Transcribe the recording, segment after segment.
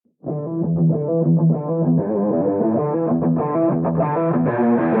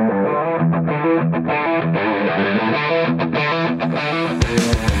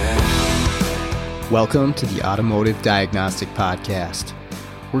Welcome to the Automotive Diagnostic Podcast.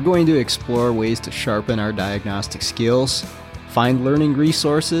 We're going to explore ways to sharpen our diagnostic skills, find learning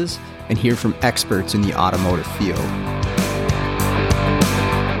resources, and hear from experts in the automotive field.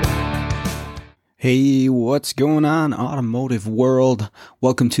 Hey, what's going on, automotive world?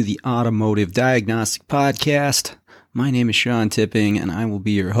 Welcome to the Automotive Diagnostic Podcast. My name is Sean Tipping, and I will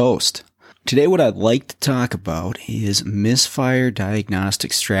be your host. Today, what I'd like to talk about is misfire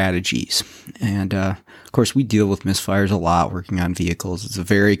diagnostic strategies. And, of course, we deal with misfires a lot working on vehicles. It's a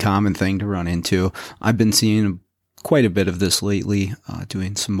very common thing to run into. I've been seeing quite a bit of this lately,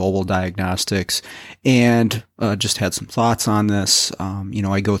 doing some mobile diagnostics, and just had some thoughts on this.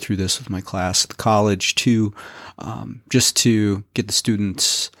 I go through this with my class at the college too, just to get the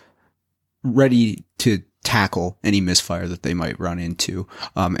students ready to tackle any misfire that they might run into,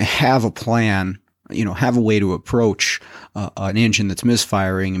 and have a plan, have a way to approach an engine that's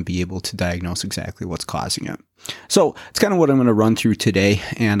misfiring and be able to diagnose exactly what's causing it. So it's kind of what I'm going to run through today,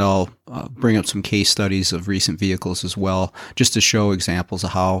 and I'll bring up some case studies of recent vehicles as well, just to show examples of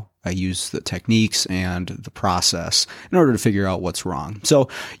how I use the techniques and the process in order to figure out what's wrong. So,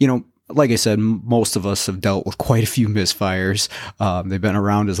 like I said, most of us have dealt with quite a few misfires. They've been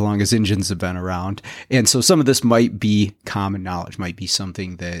around as long as engines have been around. And so some of this might be common knowledge, might be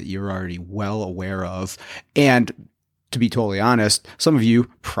something that you're already well aware of. And to be totally honest, some of you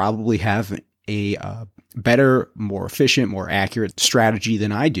probably have a better, more efficient, more accurate strategy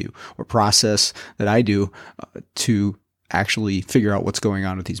than I do, or process that I do to actually figure out what's going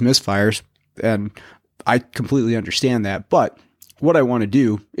on with these misfires. And I completely understand that. But what I want to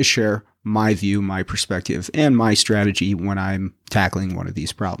do is share my view, my perspective, and my strategy when I'm tackling one of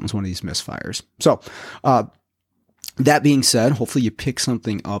these problems, one of these misfires. So, that being said, hopefully you pick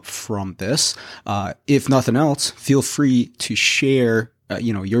something up from this. If nothing else, feel free to share,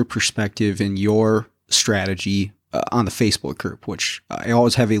 your perspective and your strategy on the Facebook group, which I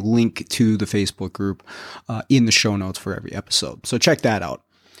always have a link to the Facebook group in the show notes for every episode. So check that out.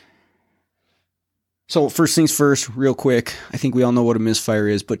 So first things first, real quick, I think we all know what a misfire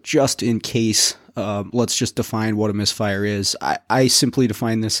is, but just in case, let's just define what a misfire is. I simply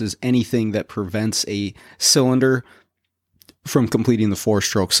define this as anything that prevents a cylinder from completing the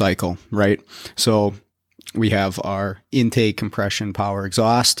 4-stroke cycle, right? So we have our intake, compression, power,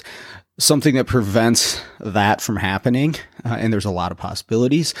 exhaust. Something that prevents that from happening, and there's a lot of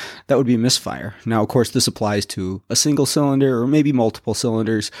possibilities, that would be a misfire. Now, of course, this applies to a single cylinder or maybe multiple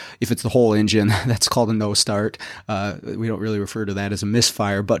cylinders. If it's the whole engine, that's called a no start. We don't really refer to that as a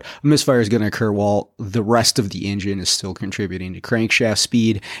misfire, but a misfire is going to occur while the rest of the engine is still contributing to crankshaft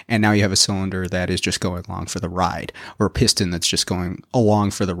speed, and now you have a cylinder that is just going along for the ride, or a piston that's just going along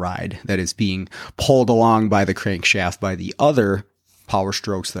for the ride, that is being pulled along by the crankshaft by the other power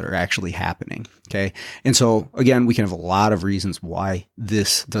strokes that are actually happening. Okay. And so again, we can have a lot of reasons why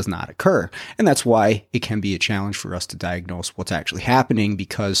this does not occur. And that's why it can be a challenge for us to diagnose what's actually happening,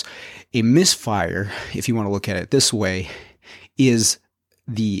 because a misfire, if you want to look at it this way, is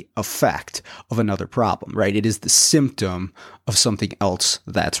the effect of another problem, right? It is the symptom of something else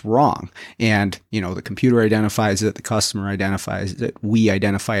that's wrong. And, the computer identifies it, the customer identifies it, we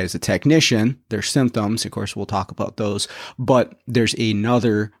identify it as a technician, their symptoms. Of course, we'll talk about those, but there's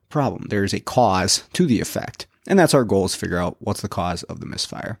another problem. There's a cause to the effect. And that's our goal, is to figure out what's the cause of the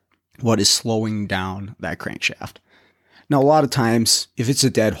misfire. What is slowing down that crankshaft? Now, a lot of times, if it's a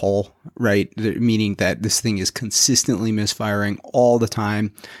dead hole, right, meaning that this thing is consistently misfiring all the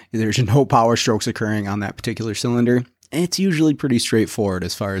time, there's no power strokes occurring on that particular cylinder, it's usually pretty straightforward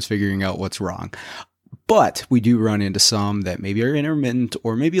as far as figuring out what's wrong. But we do run into some that maybe are intermittent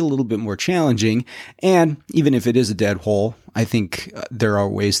or maybe a little bit more challenging. And even if it is a dead hole, I think there are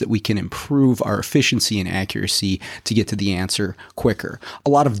ways that we can improve our efficiency and accuracy to get to the answer quicker. A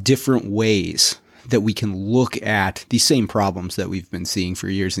lot of different ways that we can look at these same problems that we've been seeing for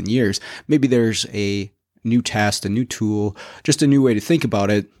years and years. Maybe there's a new test, a new tool, just a new way to think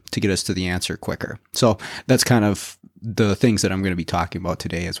about it to get us to the answer quicker. So that's kind of the things that I'm going to be talking about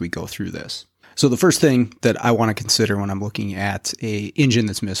today as we go through this. So the first thing that I want to consider when I'm looking at a engine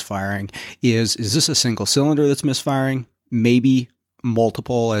that's misfiring is this a single cylinder that's misfiring? Maybe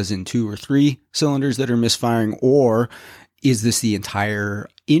multiple, as in 2 or 3 cylinders that are misfiring, or is this the entire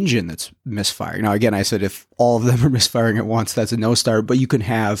engine that's misfiring? Now, again, I said if all of them are misfiring at once, that's a no start, but you can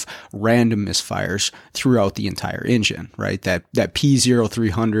have random misfires throughout the entire engine, right? That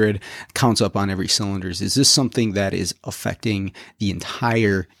P0300 counts up on every cylinders. Is this something that is affecting the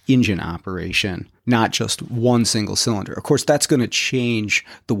entire engine operation, not just one single cylinder? Of course, that's going to change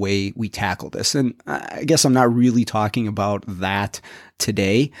the way we tackle this. And I guess I'm not really talking about that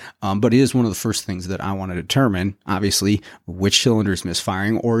today, but it is one of the first things that I want to determine, obviously, which cylinder is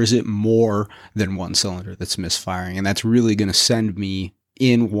misfiring, or is it more than one cylinder that's misfiring? And that's really going to send me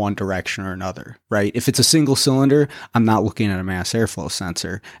in one direction or another, right? If it's a single cylinder, I'm not looking at a mass airflow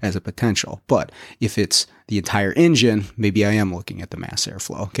sensor as a potential. But if it's the entire engine, maybe I am looking at the mass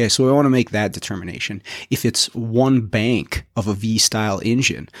airflow. Okay, so I want to make that determination. If it's one bank of a V-style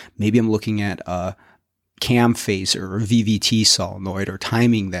engine, maybe I'm looking at a cam phaser or VVT solenoid or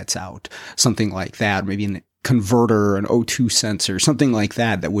timing that's out, something like that, maybe an converter, an O2 sensor, something like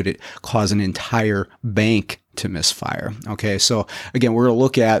that, that would cause an entire bank to misfire. Okay, so again, we're going to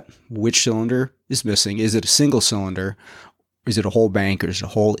look at which cylinder is missing. Is it a single cylinder? Is it a whole bank, or is it a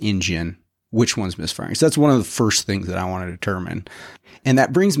whole engine? Which one's misfiring? So that's one of the first things that I want to determine. And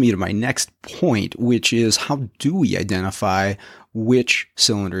that brings me to my next point, which is, how do we identify which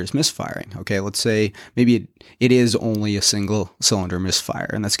cylinder is misfiring? Okay, let's say maybe it is only a single cylinder misfire,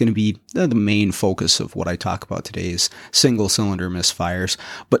 and that's going to be the main focus of what I talk about today is single cylinder misfires.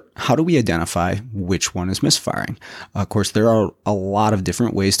 But how do we identify which one is misfiring? Of course, there are a lot of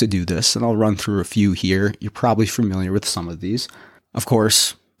different ways to do this, and I'll run through a few here. You're probably familiar with some of these. Of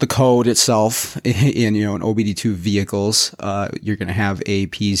course, the code itself in an OBD2 vehicles, you're going to have a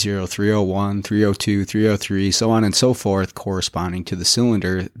P0301, 302, 303, so on and so forth, corresponding to the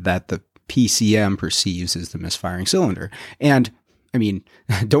cylinder that the PCM perceives as the misfiring cylinder. And I mean,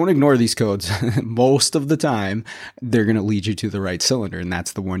 don't ignore these codes. Most of the time, they're going to lead you to the right cylinder, and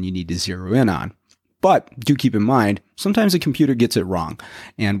that's the one you need to zero in on. But do keep in mind, sometimes the computer gets it wrong,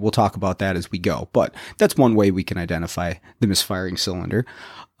 and we'll talk about that as we go. But that's one way we can identify the misfiring cylinder.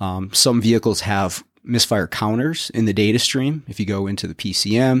 Some vehicles have misfire counters in the data stream. If you go into the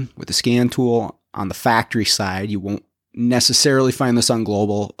PCM with the scan tool on the factory side, you won't necessarily find this on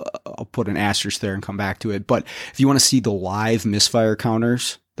global. I'll put an asterisk there and come back to it. But if you want to see the live misfire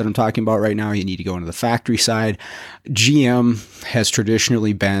counters that I'm talking about right now, you need to go into the factory side. GM has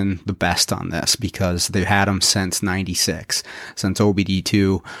traditionally been the best on this because they've had them since 96, since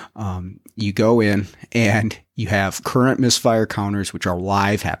OBD2. You go in and you have current misfire counters, which are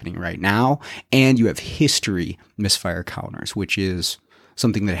live happening right now, and you have history misfire counters, which is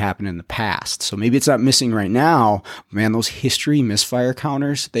something that happened in the past. So maybe it's not missing right now. Man, those history misfire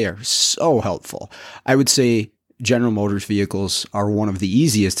counters, they are so helpful. I would say General Motors vehicles are one of the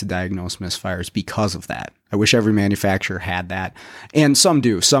easiest to diagnose misfires because of that. I wish every manufacturer had that. And some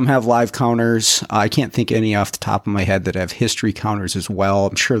do. Some have live counters. I can't think any off the top of my head that have history counters as well.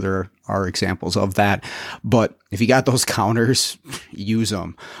 I'm sure there are examples of that. But if you got those counters, use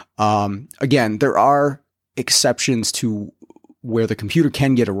them. Again, there are exceptions to where the computer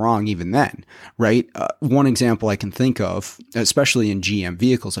can get it wrong even then, right? One example I can think of, especially in GM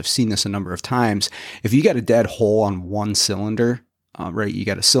vehicles, I've seen this a number of times. If you got a dead hole on one cylinder, right, you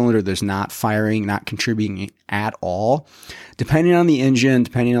got a cylinder that's not firing, not contributing at all, depending on the engine,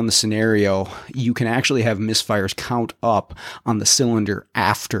 depending on the scenario, you can actually have misfires count up on the cylinder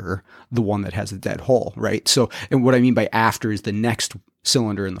after the one that has a dead hole, right? So, and what I mean by after is the next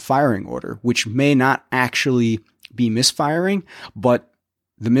cylinder in the firing order, which may not actually be misfiring, but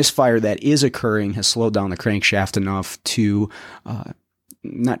the misfire that is occurring has slowed down the crankshaft enough to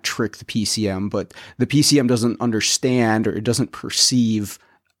not trick the PCM, but the PCM doesn't understand or it doesn't perceive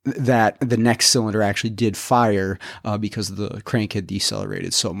that the next cylinder actually did fire because the crank had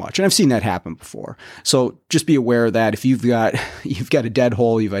decelerated so much. And I've seen that happen before. So just be aware of that. If you've got a dead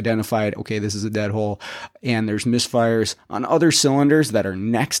hole, you've identified, okay, this is a dead hole, and there's misfires on other cylinders that are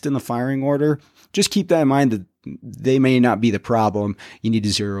next in the firing order, just keep that in mind that they may not be the problem. You need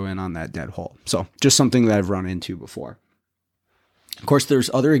to zero in on that dead hole. So just something that I've run into before. Of course, there's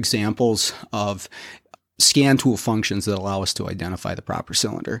other examples of scan tool functions that allow us to identify the proper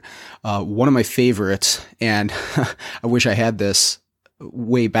cylinder. One of my favorites, and I wish I had this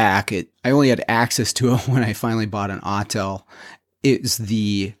way back, I only had access to it when I finally bought an Autel, is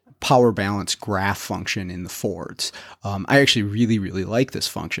the power balance graph function in the Fords. I actually really, really like this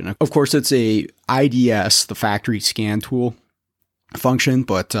function. Of course, it's a IDS, the factory scan tool function,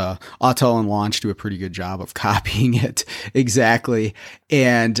 but Autel and Launch do a pretty good job of copying it exactly.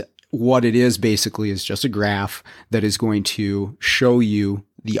 And what it is basically is just a graph that is going to show you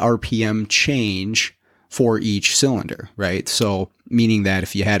the RPM change for each cylinder, right? So meaning that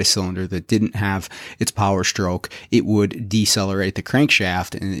if you had a cylinder that didn't have its power stroke, it would decelerate the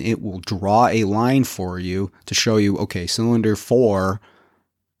crankshaft and it will draw a line for you to show you, okay, cylinder 4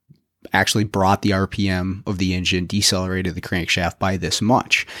 actually brought the RPM of the engine, decelerated the crankshaft by this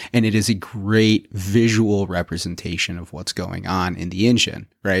much. And it is a great visual representation of what's going on in the engine,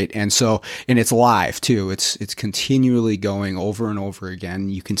 right? And so, and it's live too. It's continually going over and over again.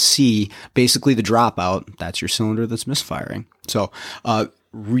 You can see basically the dropout. That's your cylinder that's misfiring. So,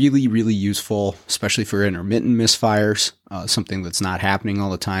 really, really useful, especially for intermittent misfires, something that's not happening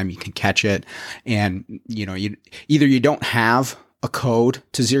all the time. You can catch it. And, you don't have a code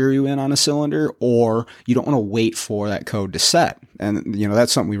to zero you in on a cylinder, or you don't want to wait for that code to set. And,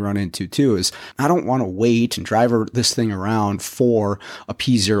 that's something we run into too, is I don't want to wait and drive this thing around for a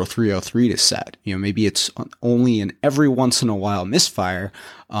P0303 to set. Maybe it's only an every once in a while misfire.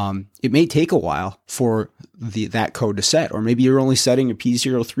 It may take a while for that code to set, or maybe you're only setting a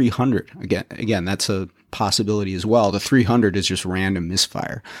P0300. Again, that's a possibility as well. The 300 is just random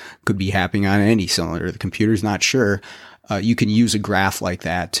misfire. Could be happening on any cylinder. The computer's not sure. You can use a graph like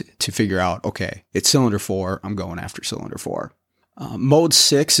that to figure out, okay, it's cylinder 4, I'm going after cylinder 4. Mode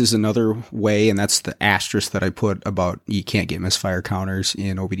 6 is another way, and that's the asterisk that I put about you can't get misfire counters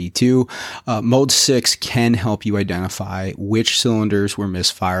in OBD2. Mode 6 can help you identify which cylinders were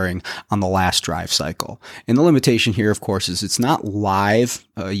misfiring on the last drive cycle. And the limitation here, of course, is it's not live.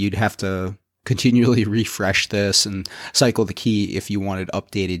 You'd have to continually refresh this and cycle the key if you wanted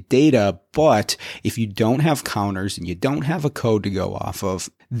updated data. But if you don't have counters and you don't have a code to go off of,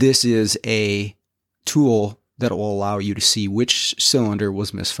 this is a tool that will allow you to see which cylinder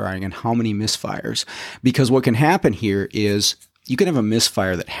was misfiring and how many misfires. Because what can happen here is you can have a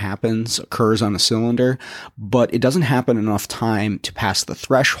misfire that occurs on a cylinder, but it doesn't happen enough time to pass the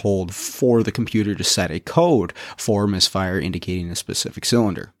threshold for the computer to set a code for misfire indicating a specific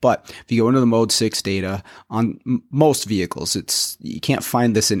cylinder. But if you go into the Mode 6 data on most vehicles, you can't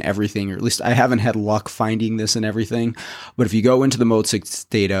find this in everything, or at least I haven't had luck finding this in everything. But if you go into the Mode 6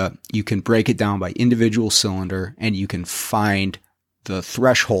 data, you can break it down by individual cylinder and you can find the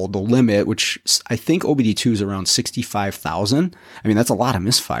threshold, the limit, which I think OBD2 is around 65,000. I mean, that's a lot of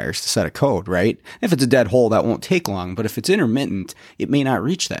misfires to set a code, right? If it's a dead hole, that won't take long, but if it's intermittent, it may not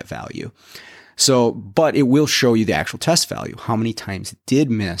reach that value. So, but it will show you the actual test value, how many times it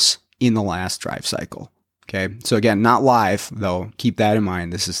did miss in the last drive cycle. Okay. So again, not live though. Keep that in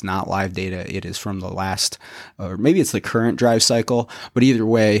mind. This is not live data. It is from the last, or maybe it's the current drive cycle, but either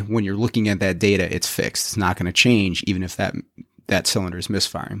way, when you're looking at that data, it's fixed. It's not going to change even if that cylinder is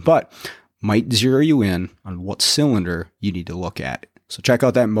misfiring, but might zero you in on what cylinder you need to look at. So check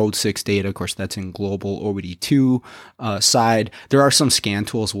out that Mode 6 data. Of course, that's in global OBD2 side. There are some scan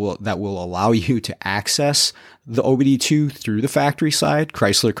tools that will allow you to access the OBD2 through the factory side.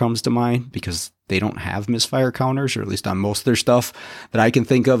 Chrysler comes to mind because they don't have misfire counters, or at least on most of their stuff that I can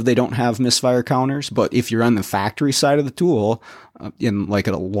think of, they don't have misfire counters. But if you're on the factory side of the tool, in like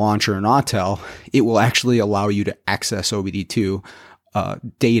a launch or an Autel, it will actually allow you to access OBD2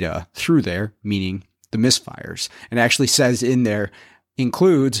 data through there, meaning the misfires. And it actually says in there,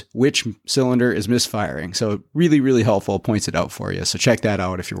 includes which cylinder is misfiring. So really, really helpful, points it out for you. So check that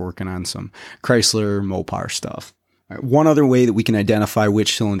out if you're working on some Chrysler Mopar stuff. All right, one other way that we can identify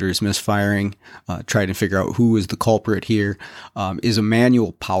which cylinder is misfiring, try to figure out who is the culprit here, is a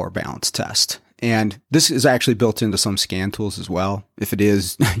manual power balance test. And this is actually built into some scan tools as well. If it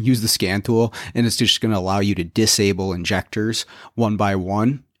is, use the scan tool, and it's just going to allow you to disable injectors one by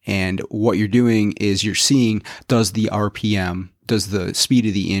one. And what you're doing is you're seeing, does the RPM, does the speed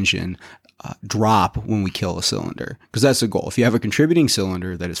of the engine drop when we kill a cylinder? Because that's the goal. If you have a contributing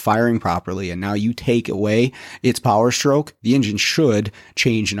cylinder that is firing properly and now you take away its power stroke, the engine should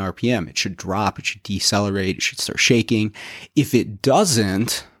change in RPM. It should drop, it should decelerate, it should start shaking. If it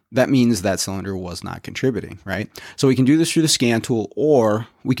doesn't, that means that cylinder was not contributing, right? So we can do this through the scan tool, or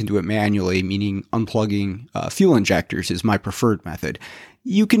we can do it manually, meaning unplugging fuel injectors is my preferred method.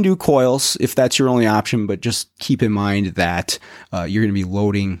 You can do coils if that's your only option, but just keep in mind that you're going to be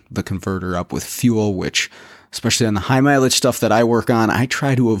loading the converter up with fuel, which, especially on the high mileage stuff that I work on, I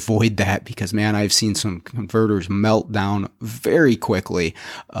try to avoid that because, man, I've seen some converters melt down very quickly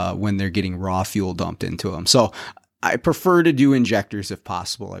when they're getting raw fuel dumped into them. So I prefer to do injectors if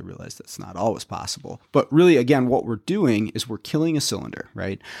possible. I realize that's not always possible. But really, again, what we're doing is we're killing a cylinder,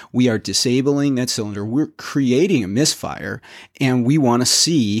 right? We are disabling that cylinder. We're creating a misfire, and we want to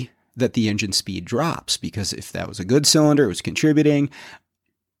see that the engine speed drops, because if that was a good cylinder, it was contributing,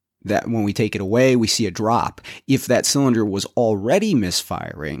 that when we take it away, we see a drop. If that cylinder was already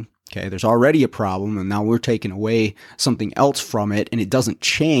misfiring, Okay, there's already a problem, and now we're taking away something else from it, and it doesn't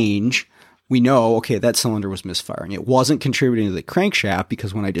change. We know, okay, that cylinder was misfiring. It wasn't contributing to the crankshaft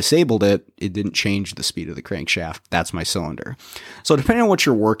because when I disabled it, it didn't change the speed of the crankshaft. That's my cylinder. So depending on what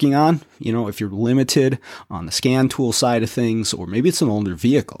you're working on, if you're limited on the scan tool side of things, or maybe it's an older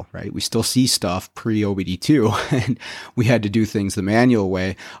vehicle, right? We still see stuff pre-OBD2 and we had to do things the manual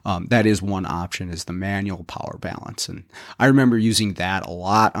way. That is one option, is the manual power balance. And I remember using that a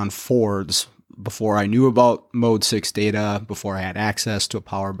lot on Fords before I knew about Mode 6 data, before I had access to a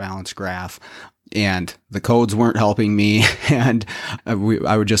power balance graph, and the codes weren't helping me, and I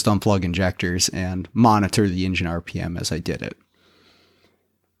would just unplug injectors and monitor the engine RPM as I did it.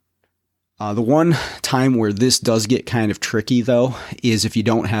 The one time where this does get kind of tricky, though, is if you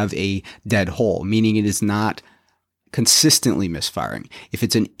don't have a dead hole, meaning it is not consistently misfiring. If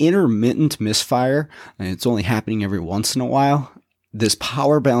it's an intermittent misfire, and it's only happening every once in a while, this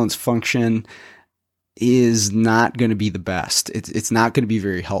power balance function is not going to be the best. It's not going to be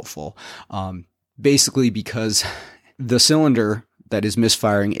very helpful. Basically because the cylinder that is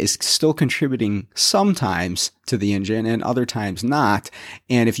misfiring is still contributing sometimes to the engine and other times not.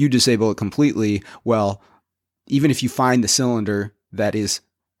 And if you disable it completely, well, even if you find the cylinder that is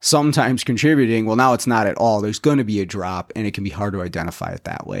sometimes contributing, well, now it's not at all. There's going to be a drop, and it can be hard to identify it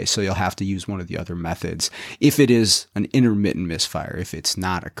that way. So you'll have to use one of the other methods if it is an intermittent misfire, if it's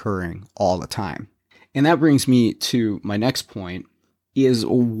not occurring all the time. And that brings me to my next point, is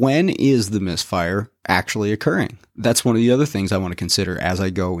when is the misfire actually occurring? That's one of the other things I want to consider as I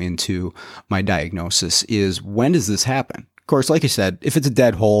go into my diagnosis, is when does this happen? Of course, like I said, if it's a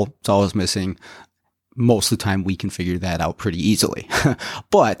dead hole, it's always missing. Most of the time we can figure that out pretty easily.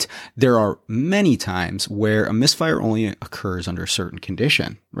 But there are many times where a misfire only occurs under a certain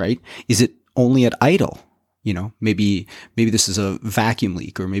condition, right? Is it only at idle? Maybe this is a vacuum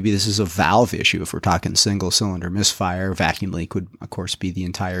leak, or maybe this is a valve issue. If we're talking single cylinder misfire, vacuum leak would of course be the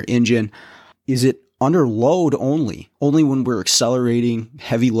entire engine. Is it under load only when we're accelerating,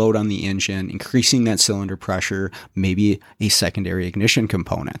 heavy load on the engine, increasing that cylinder pressure, maybe a secondary ignition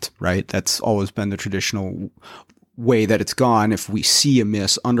component, right? That's always been the traditional way that it's gone. If we see a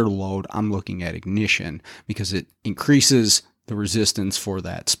miss under load, I'm looking at ignition because it increases the resistance for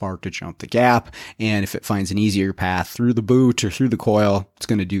that spark to jump the gap. And if it finds an easier path through the boot or through the coil, it's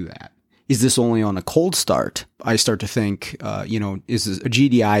going to do that. Is this only on a cold start? I start to think, is this a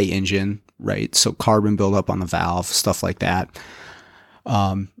GDI engine, right? So carbon buildup on the valve, stuff like that.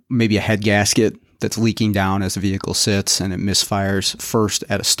 Maybe a head gasket that's leaking down as the vehicle sits and it misfires first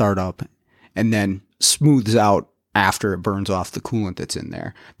at a startup and then smooths out after it burns off the coolant that's in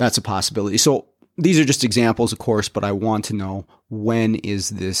there. That's a possibility. So these are just examples, of course, but I want to know, when is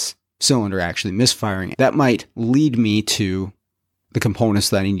this cylinder actually misfiring? That might lead me to the components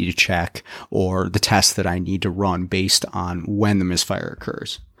that I need to check or the tests that I need to run based on when the misfire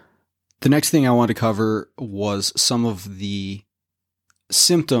occurs. The next thing I want to cover was some of the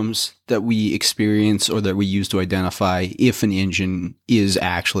symptoms that we experience or that we use to identify if an engine is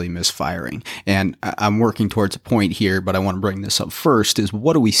actually misfiring. And I'm working towards a point here, but I want to bring this up first, is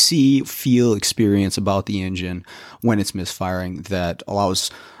what do we see, feel, experience about the engine when it's misfiring that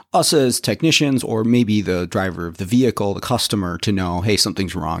allows us as technicians, or maybe the driver of the vehicle, the customer, to know, hey,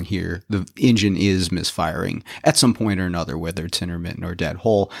 something's wrong here. The engine is misfiring at some point or another, whether it's intermittent or dead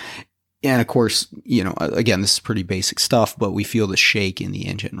hole. And of course, again, this is pretty basic stuff, but we feel the shake in the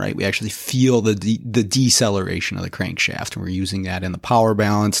engine, right? We actually feel the deceleration of the crankshaft, and we're using that in the power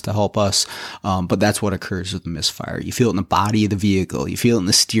balance to help us. But that's what occurs with the misfire. You feel it in the body of the vehicle. You feel it in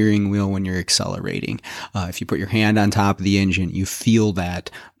the steering wheel when you're accelerating. If you put your hand on top of the engine, you feel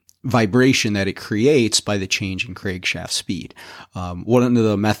that vibration that it creates by the change in crankshaft speed. One of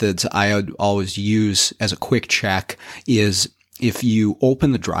the methods I would always use as a quick check is if you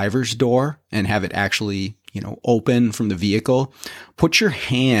open the driver's door and have it actually, open from the vehicle, put your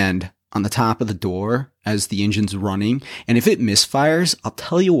hand on the top of the door as the engine's running. And if it misfires, I'll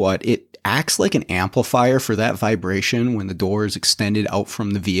tell you what, it acts like an amplifier for that vibration when the door is extended out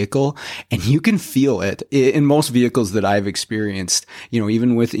from the vehicle. And you can feel it in most vehicles that I've experienced,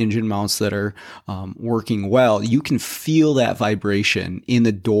 even with engine mounts that are working well, you can feel that vibration in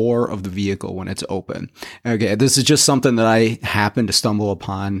the door of the vehicle when it's open. Okay, this is just something that I happened to stumble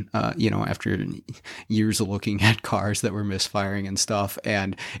upon, after years of looking at cars that were misfiring and stuff.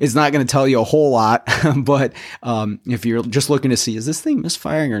 And it's not going to tell you a whole lot, but if you're just looking to see, is this thing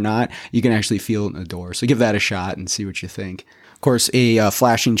misfiring or not, you can actually feel it in the door. So give that a shot and see what you think. Of course, a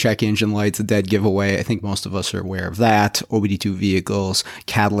flashing check engine light's a dead giveaway. I think most of us are aware of that. OBD2 vehicles,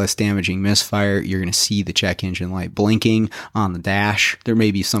 catalyst damaging misfire. You're going to see the check engine light blinking on the dash. There may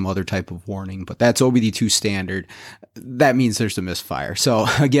be some other type of warning, but that's OBD2 standard. That means there's a misfire. So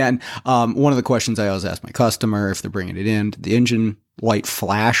again, one of the questions I always ask my customer if they're bringing it in, did the engine light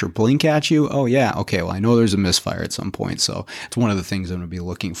flash or blink at you? Oh yeah. Okay. Well, I know there's a misfire at some point. So it's one of the things I'm going to be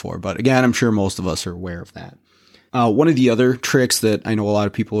looking for. But again, I'm sure most of us are aware of that. One of the other tricks that I know a lot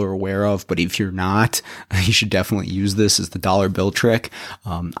of people are aware of, but if you're not, you should definitely use this, is the dollar bill trick.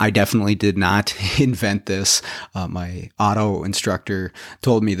 I definitely did not invent this. My auto instructor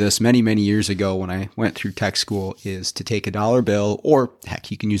told me this many, many years ago when I went through tech school, is to take a dollar bill, or heck,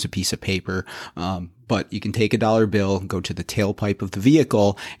 you can use a piece of paper, but you can take a dollar bill, go to the tailpipe of the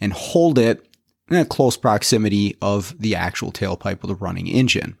vehicle and hold it in a close proximity of the actual tailpipe of the running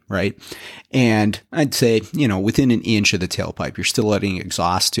engine, right? And I'd say, within an inch of the tailpipe, you're still letting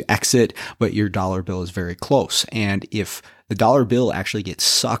exhaust to exit, but your dollar bill is very close. And if the dollar bill actually gets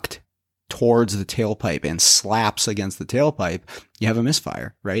sucked towards the tailpipe and slaps against the tailpipe, you have a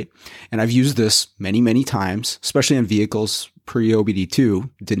misfire, right? And I've used this many, many times, especially on vehicles pre-OBD2,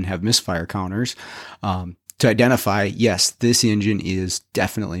 didn't have misfire counters, to identify, yes, this engine is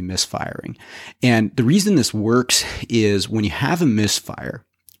definitely misfiring. And the reason this works is when you have a misfire,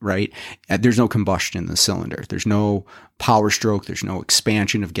 right, there's no combustion in the cylinder. There's no power stroke. There's no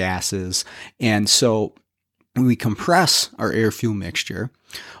expansion of gases. And so when we compress our air-fuel mixture,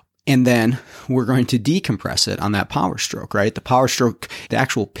 and then we're going to decompress it on that power stroke, right? The power stroke, the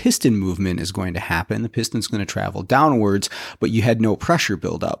actual piston movement is going to happen. The piston's going to travel downwards, but you had no pressure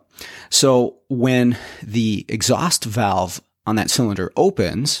buildup. So when the exhaust valve on that cylinder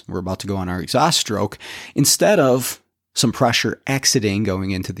opens, we're about to go on our exhaust stroke, instead of some pressure exiting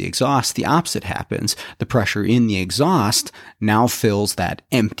going into the exhaust, the opposite happens. The pressure in the exhaust now fills that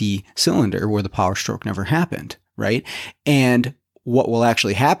empty cylinder where the power stroke never happened, right? And what will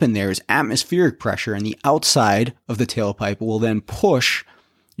actually happen there is atmospheric pressure on the outside of the tailpipe will then push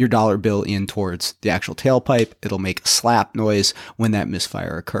your dollar bill in towards the actual tailpipe. It'll make a slap noise when that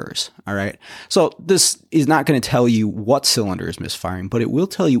misfire occurs. All right. So this is not going to tell you what cylinder is misfiring, but it will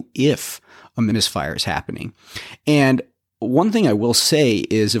tell you if a misfire is happening. And one thing I will say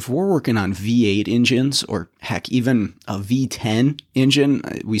is if we're working on V8 engines, or heck, even a V10 engine,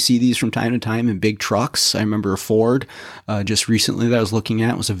 we see these from time to time in big trucks. I remember a Ford just recently that I was looking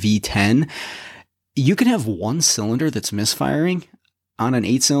at was a V10. You can have one cylinder that's misfiring on an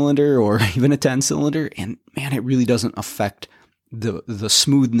 8-cylinder or even a 10-cylinder, and man, it really doesn't affect the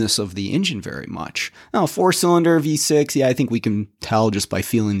smoothness of the engine very much. Now, 4-cylinder V6, yeah, I think we can tell just by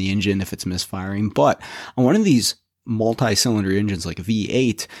feeling the engine if it's misfiring. But on one of these multi-cylinder engines like a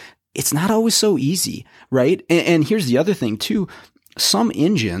V8, it's not always so easy, right? And here's the other thing too. Some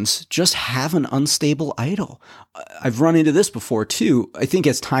engines just have an unstable idle. I've run into this before too. I think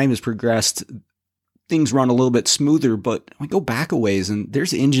as time has progressed, things run a little bit smoother, but we go back a ways and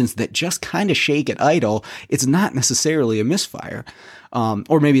there's engines that just kind of shake at idle. It's not necessarily a misfire.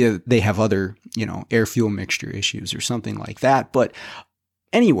 Or maybe they have other, air fuel mixture issues or something like that. But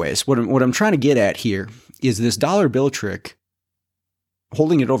anyways, what I'm trying to get at here is this dollar bill trick,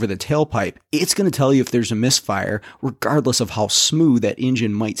 holding it over the tailpipe. It's going to tell you if there's a misfire, regardless of how smooth that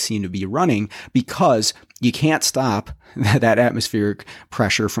engine might seem to be running, because you can't stop that atmospheric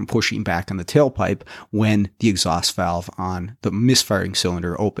pressure from pushing back on the tailpipe when the exhaust valve on the misfiring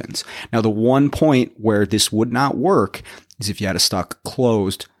cylinder opens. Now, the one point where this would not work is if you had a stuck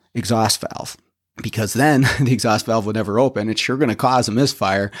closed exhaust valve, because then the exhaust valve would never open. It's sure going to cause a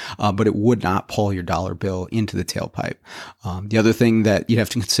misfire, but it would not pull your dollar bill into the tailpipe. The other thing that you have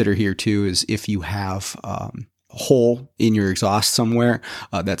to consider here too is if you have hole in your exhaust somewhere,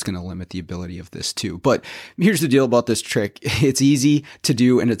 that's going to limit the ability of this too. But here's the deal about this trick. It's easy to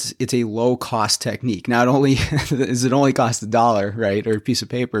do, and it's a low cost technique. Not only does it only cost $1, right, or a piece of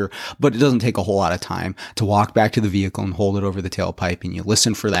paper, but it doesn't take a whole lot of time to walk back to the vehicle and hold it over the tailpipe, and you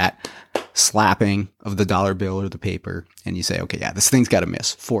listen for that slapping of the dollar bill or the paper, and you say, okay, yeah, this thing's got to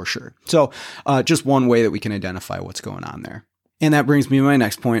miss for sure. So just one way that we can identify what's going on there. And that brings me to my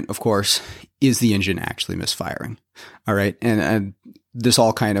next point, of course, is the engine actually misfiring? All right. And this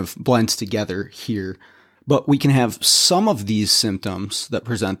all kind of blends together here, but we can have some of these symptoms that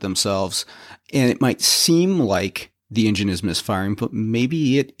present themselves, and it might seem like the engine is misfiring, but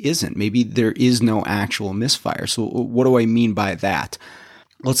maybe it isn't. Maybe there is no actual misfire. So what do I mean by that?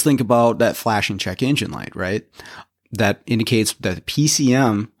 Let's think about that flashing check engine light, right? that indicates that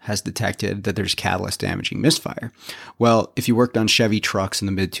PCM has detected that there's catalyst damaging misfire. Well, if you worked on Chevy trucks in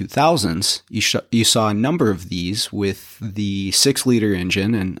the mid 2000s, you saw a number of these with the 6-liter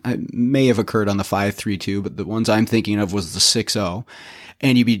engine, and it may have occurred on the 532, but the ones I'm thinking of was the 6.0.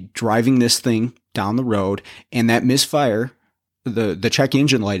 And you'd be driving this thing down the road, and that misfire, the check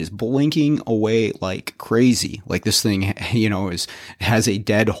engine light is blinking away like crazy. Like this thing, has a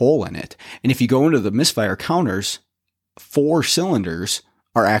dead hole in it. And if you go into the misfire counters, 4 cylinders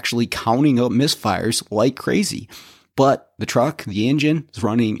are actually counting up misfires like crazy. But the truck, the engine is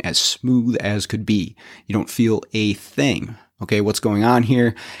running as smooth as could be. You don't feel a thing. Okay, what's going on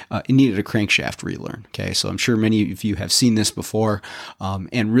here? It needed a crankshaft relearn. Okay, so I'm sure many of you have seen this before.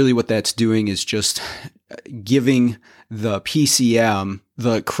 And really what that's doing is just giving the PCM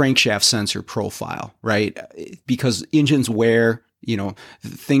the crankshaft sensor profile, right? Because engines wear,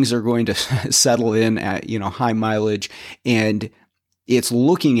 things are going to settle in at, high mileage, and it's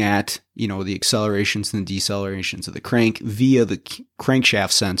looking at, the accelerations and the decelerations of the crank via the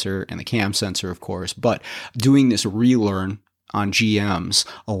crankshaft sensor and the cam sensor, of course, but doing this relearn on GMs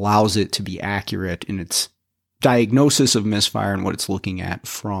allows it to be accurate in its diagnosis of misfire and what it's looking at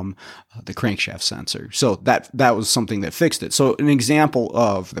from the crankshaft sensor. So that was something that fixed it. So an example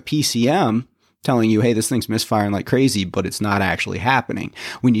of the PCM telling you, hey, this thing's misfiring like crazy, but it's not actually happening.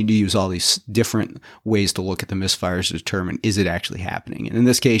 We need to use all these different ways to look at the misfires to determine, is it actually happening? And in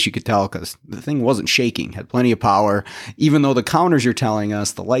this case, you could tell because the thing wasn't shaking, had plenty of power, even though the counters are telling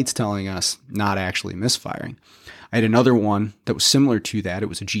us, the light's telling us, not actually misfiring. I had another one that was similar to that. It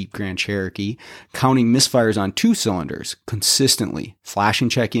was a Jeep Grand Cherokee, counting misfires on 2 cylinders consistently. Flashing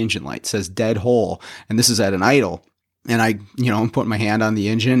check engine light, says dead hole, and this is at an idle. And I'm putting my hand on the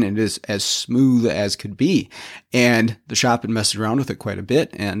engine, and it is as smooth as could be. And the shop had messed around with it quite a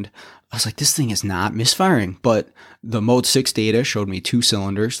bit, and I was like, this thing is not misfiring. But the Mode 6 data showed me 2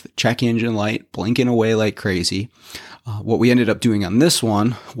 cylinders, the check engine light blinking away like crazy. What we ended up doing on this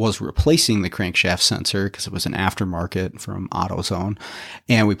one was replacing the crankshaft sensor because it was an aftermarket from AutoZone,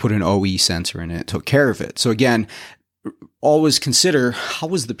 and we put an OE sensor in it. It took care of it. So again, always consider, how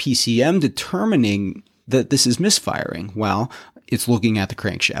was the PCM determining that this is misfiring? Well, it's looking at the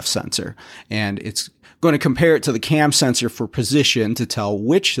crankshaft sensor, and it's going to compare it to the cam sensor for position to tell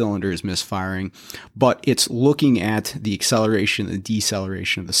which cylinder is misfiring, but it's looking at the acceleration and the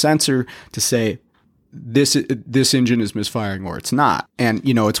deceleration of the sensor to say, this engine is misfiring or it's not. And,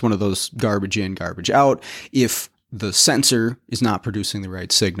 it's one of those garbage in, garbage out. If the sensor is not producing the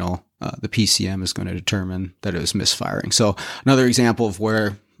right signal, the PCM is going to determine that it is misfiring. So another example of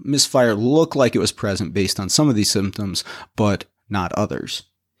where misfire looked like it was present based on some of these symptoms, but not others.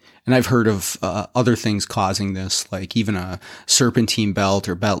 And I've heard of other things causing this, like even a serpentine belt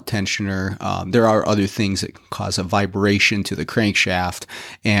or belt tensioner. There are other things that cause a vibration to the crankshaft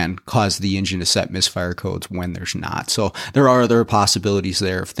and cause the engine to set misfire codes when there's not. So there are other possibilities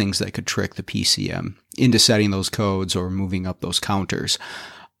there of things that could trick the PCM into setting those codes or moving up those counters.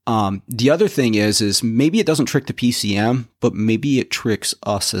 The other thing is maybe it doesn't trick the PCM, but maybe it tricks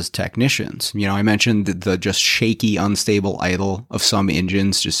us as technicians. I mentioned the just shaky, unstable idle of some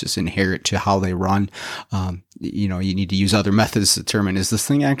engines, just is inherent to how they run. You need to use other methods to determine, is this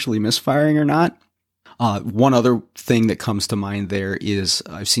thing actually misfiring or not? One other thing that comes to mind there is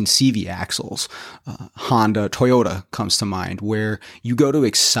I've seen CV axles. Honda, Toyota comes to mind, where you go to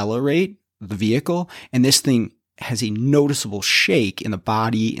accelerate the vehicle and this thing has a noticeable shake in the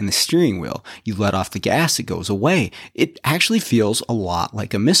body and the steering wheel. You let off the gas, it goes away. It actually feels a lot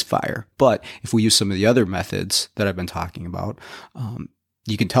like a misfire. But if we use some of the other methods that I've been talking about,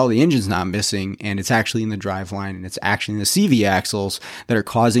 you can tell the engine's not missing, and it's actually in the driveline, and it's actually in the CV axles that are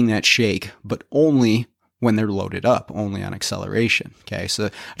causing that shake, but only when they're loaded up, only on acceleration. Okay, so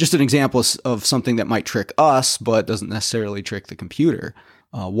just an example of something that might trick us, but doesn't necessarily trick the computer.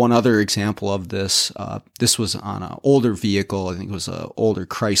 One other example of this, this was on an older vehicle. I think it was an older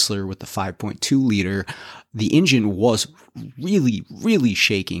Chrysler with the 5.2 liter. The engine was really, really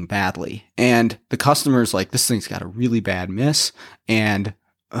shaking badly. And the customer's like, this thing's got a really bad miss. And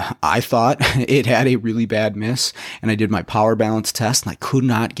I thought it had a really bad miss. And I did my power balance test and I could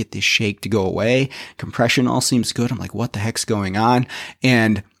not get this shake to go away. Compression all seems good. I'm like, what the heck's going on?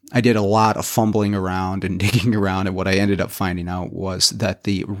 And I did a lot of fumbling around and digging around, and what I ended up finding out was that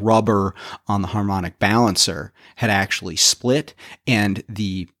the rubber on the harmonic balancer had actually split, and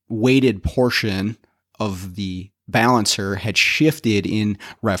the weighted portion of the balancer had shifted in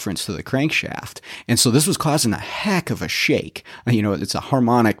reference to the crankshaft. And so this was causing a heck of a shake. It's a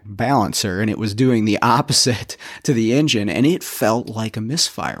harmonic balancer, and it was doing the opposite to the engine, and it felt like a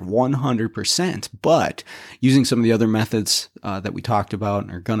misfire 100%. But using some of the other methods that we talked about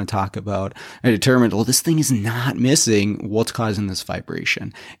and are going to talk about, I determined, well, this thing is not missing what's causing this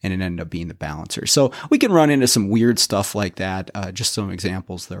vibration, and it ended up being the balancer. So we can run into some weird stuff like that. Just some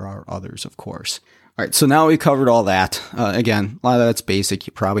examples. There are others, of course. All right, so now we covered all that. Again, a lot of that's basic.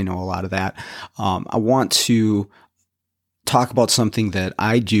 You probably know a lot of that. I want to talk about something that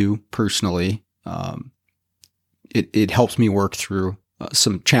I do personally. It helps me work through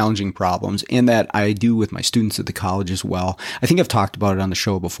some challenging problems, and that I do with my students at the college as well. I think I've talked about it on the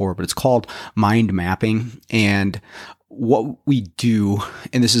show before, but it's called mind mapping. And what we do,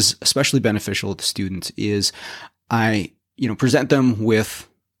 and this is especially beneficial to students, is I present them with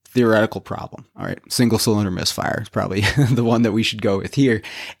theoretical problem. All right. Single cylinder misfire is probably the one that we should go with here.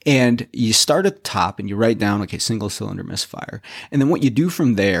 And you start at the top and you write down, okay, single cylinder misfire. And then what you do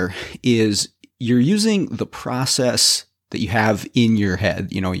from there is you're using the process that you have in your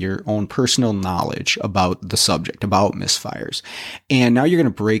head, your own personal knowledge about the subject, about misfires. And now you're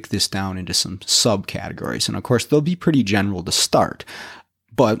going to break this down into some subcategories. And of course, they'll be pretty general to start,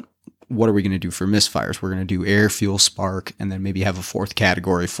 but what are we going to do for misfires? We're going to do air, fuel, spark, and then maybe have a fourth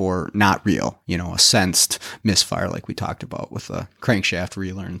category for not real, a sensed misfire like we talked about with a crankshaft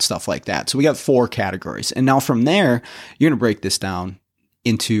reeler and stuff like that. So we got 4 categories. And now from there, you're going to break this down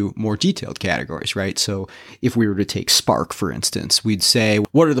into more detailed categories, right? So if we were to take spark, for instance, we'd say,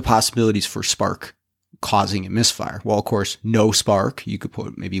 what are the possibilities for spark causing a misfire? Well, of course, no spark. You could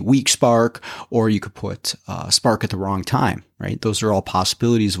put maybe weak spark, or you could put spark at the wrong time, right? Those are all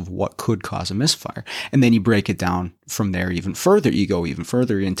possibilities of what could cause a misfire. And then you break it down from there even further. You go even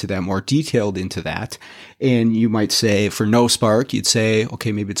further into that, more detailed into that. And you might say for no spark, you'd say,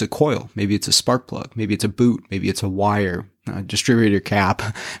 okay, maybe it's a coil, maybe it's a spark plug, maybe it's a boot, maybe it's a wire, distributor cap,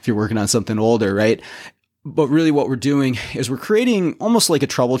 if you're working on something older, right? But really what we're doing is we're creating almost like a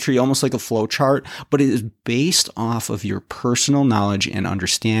trouble tree, almost like a flow chart, but it is based off of your personal knowledge and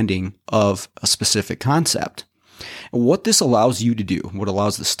understanding of a specific concept. And what this allows you to do, what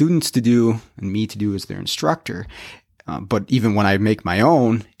allows the students to do and me to do as their instructor, but even when I make my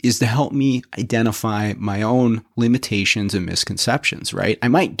own, is to help me identify my own limitations and misconceptions, right? I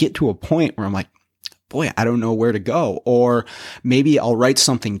might get to a point where I'm like, boy, I don't know where to go. Or maybe I'll write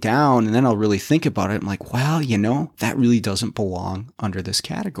something down and then I'll really think about it. I'm like, well, that really doesn't belong under this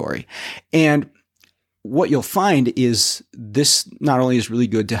category. And what you'll find is this not only is really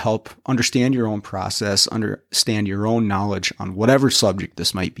good to help understand your own process, understand your own knowledge on whatever subject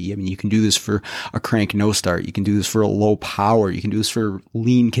this might be. I mean, you can do this for a crank no start. You can do this for a low power. You can do this for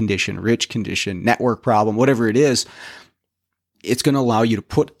lean condition, rich condition, network problem, whatever it is. It's going to allow you to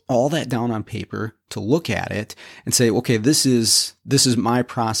put all that down on paper, to look at it and say, okay, this is my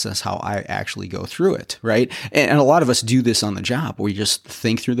process, how I actually go through it, right? And a lot of us do this on the job. We just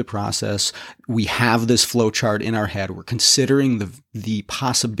think through the process. We have this flow chart in our head. We're considering the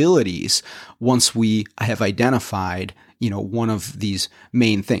possibilities once we have identified one of these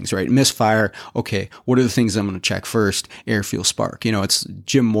main things, right? Misfire. Okay. What are the things I'm going to check first? Air, fuel, spark. It's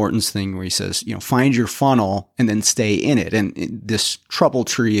Jim Morton's thing where he says, find your funnel and then stay in it. And this trouble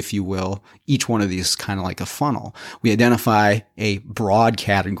tree, if you will, each one of these is kind of like a funnel. We identify a broad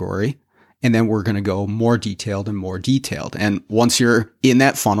category, and then we're going to go more detailed and more detailed. And once you're in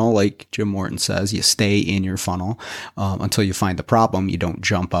that funnel, like Jim Morton says, you stay in your funnel until you find the problem. You don't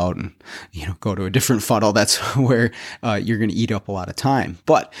jump out and go to a different funnel. That's where you're going to eat up a lot of time.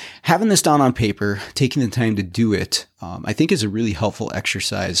 But having this down on paper, taking the time to do it, I think is a really helpful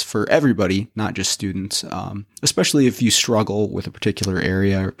exercise for everybody, not just students, especially if you struggle with a particular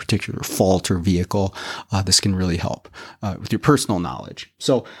area or a particular fault or vehicle. This can really help with your personal knowledge.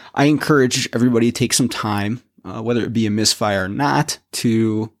 So I encourage everybody to take some time, whether it be a misfire or not,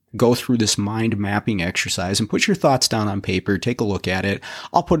 to go through this mind mapping exercise and put your thoughts down on paper. Take a look at it.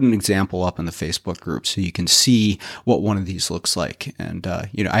 I'll put an example up in the Facebook group so you can see what one of these looks like. And, I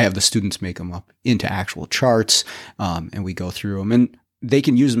have the students make them up into actual charts, and we go through them, and they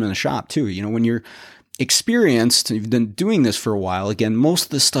can use them in the shop too. When you're experienced, you've been doing this for a while, again, most of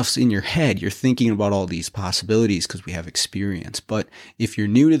the stuff's in your head. You're thinking about all these possibilities because we have experience. But if you're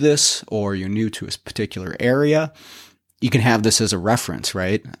new to this, or you're new to a particular area, you can have this as a reference,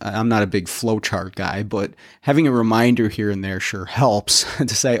 right? I'm not a big flowchart guy, but having a reminder here and there sure helps to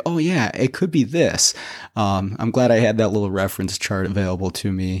say, oh yeah, it could be this. I'm glad I had that little reference chart available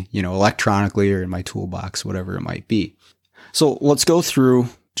to me, electronically or in my toolbox, whatever it might be. So let's go through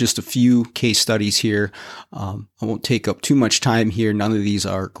just a few case studies here. I'll I won't take up too much time here. None of these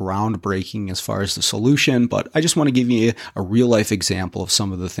are groundbreaking as far as the solution, but I just want to give you a real life example of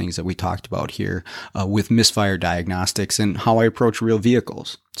some of the things that we talked about here with misfire diagnostics and how I approach real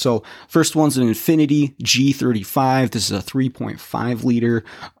vehicles. So first one's an Infiniti G35. This is a 3.5 liter.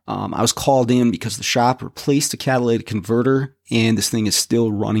 I was called in because the shop replaced a catalytic converter and this thing is still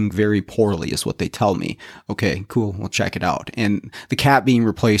running very poorly is what they tell me. Okay, cool. We'll check it out. And the cat being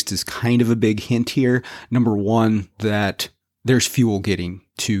replaced is kind of a big hint here. Number one, that there's fuel getting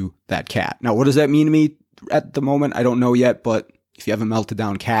to that cat. Now, what does that mean to me at the moment? I don't know yet, but if you have a melted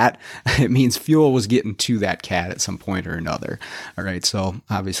down cat, it means fuel was getting to that cat at some point or another. All right. So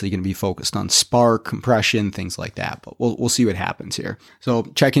obviously going to be focused on spark, compression, things like that, but we'll see what happens here. So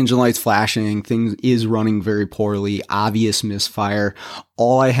check engine lights flashing, things is running very poorly, obvious misfire.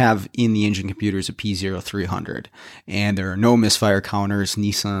 All I have in the engine computer is a P0300 and there are no misfire counters.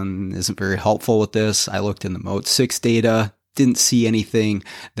 Nissan isn't very helpful with this. I looked in the Mode 6 data. Didn't see anything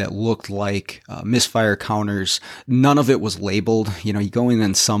that looked like misfire counters. None of it was labeled. You know, you go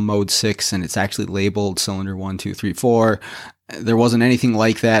in some Mode 6 and it's actually labeled cylinder 1, 2, 3, 4. There wasn't anything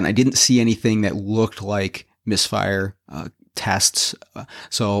like that. And I didn't see anything that looked like misfire tests.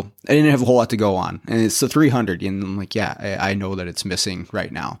 So I didn't have a whole lot to go on. And it's the 300. And I'm like, yeah, I know that it's missing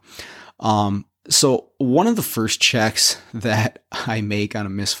right now. So one of the first checks that I make on a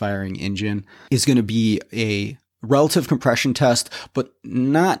misfiring engine is going to be a relative compression test, but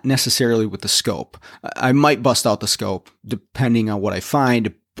not necessarily with the scope. I might bust out the scope depending on what I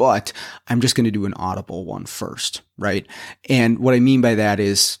find, but I'm just going to do an audible one first, right? And what I mean by that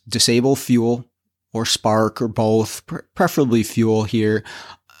is disable fuel or spark or both, preferably fuel here.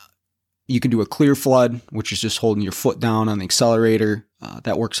 You can do a clear flood, which is just holding your foot down on the accelerator.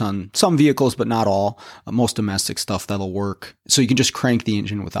 That works on some vehicles, but not all. Most domestic stuff, that'll work. So you can just crank the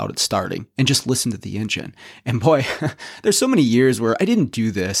engine without it starting and just listen to the engine. And boy, there's so many years where I didn't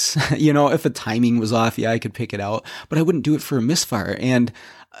do this. You know, if a timing was off, yeah, I could pick it out, but I wouldn't do it for a misfire. And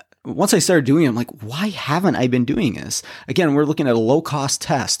once I started doing it, I'm like, why haven't I been doing this? Again, we're looking at a low cost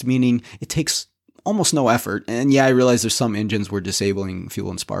test, meaning it takes almost no effort. And yeah, I realize there's some engines where disabling fuel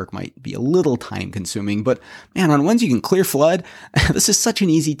and spark might be a little time consuming, but man, on ones you can clear flood, this is such an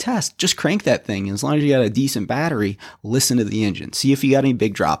easy test. Just crank that thing. As long as you got a decent battery, listen to the engine, see if you got any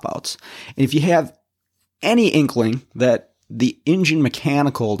big dropouts. And if you have any inkling that the engine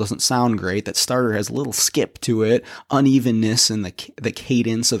mechanical doesn't sound great, that starter has a little skip to it, unevenness in the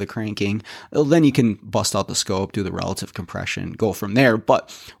cadence of the cranking, well, then you can bust out the scope, do the relative compression, go from there.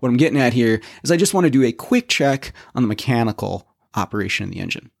 But what I'm getting at here is I just want to do a quick check on the mechanical operation of the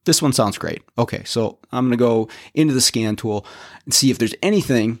engine. This one sounds great. Okay, so I'm going to go into the scan tool and see if there's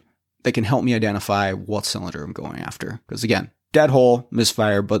anything that can help me identify what cylinder I'm going after. Because again, dead hole,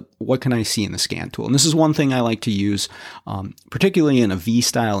 misfire, but what can I see in the scan tool? And this is one thing I like to use, particularly in a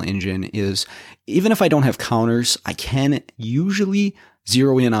V-style engine, is even if I don't have counters, I can usually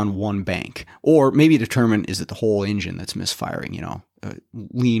zero in on one bank or maybe determine, is it the whole engine that's misfiring, you know,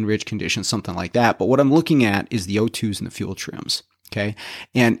 lean, rich conditions, something like that. But what I'm looking at is the O2s and the fuel trims. Okay.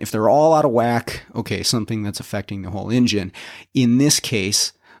 And if they're all out of whack, okay, something that's affecting the whole engine. In this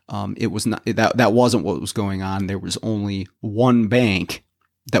case, it was not that wasn't what was going on. There was only one bank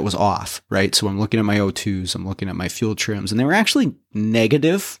that was off, right? So I'm looking at my O2s, I'm looking at my fuel trims, and they were actually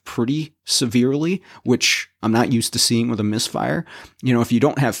negative pretty severely, which I'm not used to seeing with a misfire. You know, if you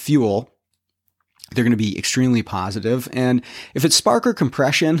don't have fuel, they're going to be extremely positive. And if it's spark or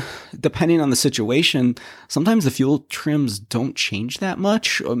compression, depending on the situation, sometimes the fuel trims don't change that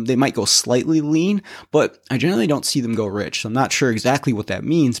much. They might go slightly lean, but I generally don't see them go rich. So I'm not sure exactly what that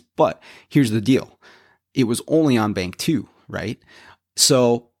means, but here's the deal. It was only on bank 2, right?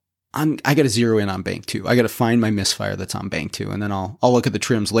 So I got to zero in on bank 2. I got to find my misfire that's on bank 2, and then I'll look at the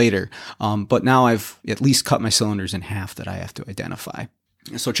trims later. But now I've at least cut my cylinders in half that I have to identify.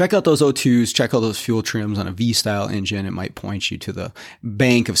 So check out those O2s, check out those fuel trims on a V-style engine. It might point you to the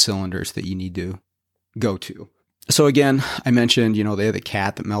bank of cylinders that you need to go to. So again, I mentioned, you know, they had the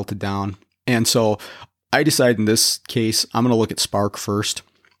cat that melted down. And so I decided in this case, I'm going to look at spark first.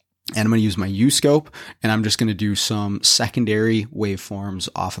 And I'm going to use my U-scope, and I'm just going to do some secondary waveforms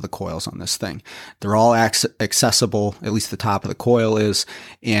off of the coils on this thing. They're all accessible, at least the top of the coil is,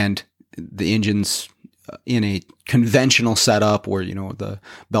 and the engine's in a conventional setup where, you know, the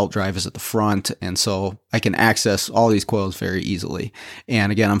belt drive is at the front. And so I can access all these coils very easily.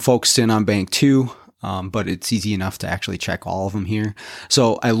 And again, I'm focused in on bank 2. But it's easy enough to actually check all of them here.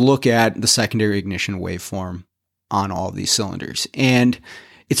 So I look at the secondary ignition waveform on all of these cylinders, and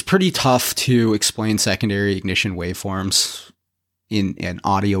it's pretty tough to explain secondary ignition waveforms in an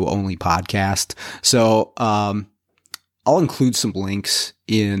audio only podcast. So, I'll include some links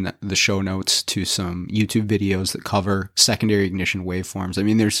in the show notes to some YouTube videos that cover secondary ignition waveforms. I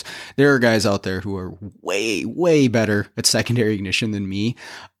mean, there are guys out there who are way, way better at secondary ignition than me.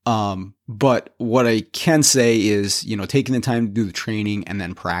 But what I can say is, taking the time to do the training and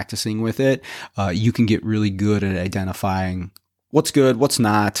then practicing with it, you can get really good at identifying what's good, what's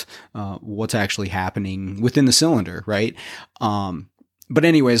not, what's actually happening within the cylinder, right? But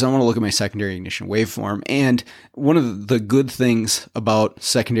anyways, I want to look at my secondary ignition waveform. And one of the good things about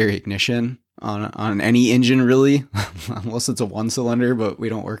secondary ignition on any engine really, unless it's a one cylinder, but we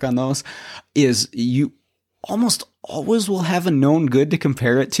don't work on those, is you almost always will have a known good to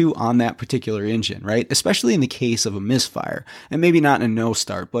compare it to on that particular engine, right? Especially in the case of a misfire, and maybe not in a no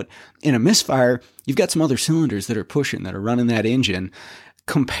start, but in a misfire, you've got some other cylinders that are pushing, that are running that engine.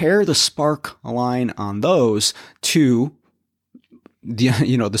 Compare the spark line on those to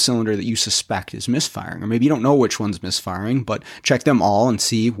the cylinder that you suspect is misfiring, or maybe you don't know which one's misfiring, but check them all and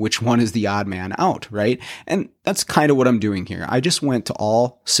see which one is the odd man out, right? And that's kind of what I'm doing here. I just went to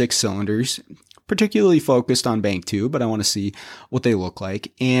all 6 cylinders, particularly focused on bank 2, but I want to see what they look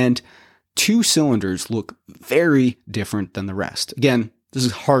like. And 2 cylinders look very different than the rest. Again, this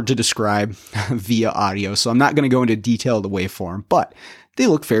is hard to describe via audio, so I'm not going to go into detail of the waveform, but they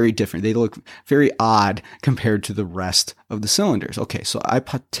look very different. They look very odd compared to the rest of the cylinders. Okay, so I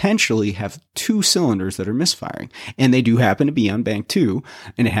potentially have 2 cylinders that are misfiring, and they do happen to be on bank 2,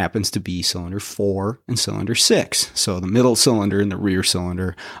 and it happens to be cylinder 4 and cylinder 6. So the middle cylinder and the rear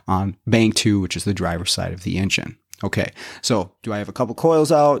cylinder on bank 2, which is the driver's side of the engine. Okay, so do I have a couple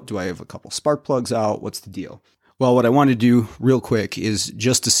coils out? Do I have a couple spark plugs out? What's the deal? Well, what I want to do real quick is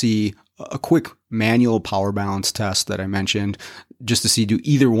just to see a quick manual power balance test that I mentioned, just to see, do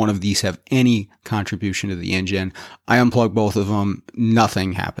either one of these have any contribution to the engine? I unplug both of them.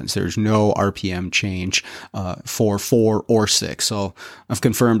 Nothing happens. There's no RPM change for 4 or 6. So I've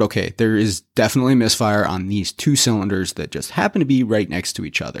confirmed, okay, there is definitely misfire on these 2 cylinders that just happen to be right next to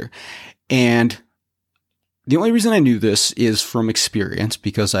each other. And the only reason I knew this is from experience,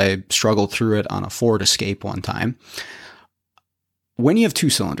 because I struggled through it on a Ford Escape one time. When you have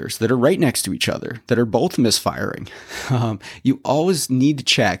 2 cylinders that are right next to each other, that are both misfiring, you always need to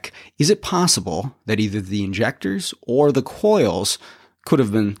check, is it possible that either the injectors or the coils could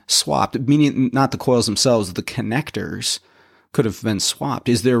have been swapped? Meaning not the coils themselves, the connectors could have been swapped.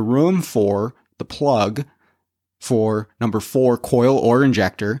 Is there room for the plug for number 4 coil or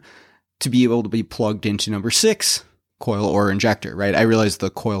injector to be able to be plugged into number 6 coil or injector, right? I realize the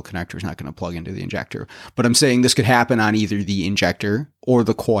coil connector is not going to plug into the injector, but I'm saying this could happen on either the injector or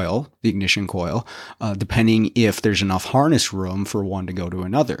the coil, the ignition coil, depending if there's enough harness room for one to go to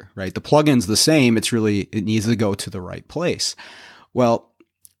another, right? The plug-in's the same. It needs to go to the right place. Well,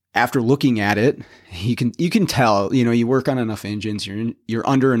 after looking at it, you can tell, you work on enough engines, you're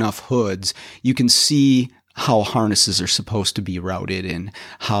under enough hoods, you can see how harnesses are supposed to be routed and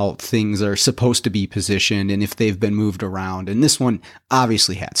how things are supposed to be positioned and if they've been moved around. And this one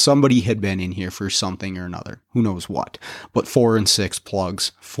obviously somebody had been in here for something or another, who knows what, but 4 and 6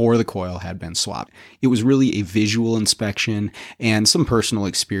 plugs for the coil had been swapped. It was really a visual inspection and some personal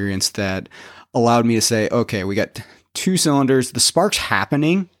experience that allowed me to say, okay, we got 2 cylinders, the spark's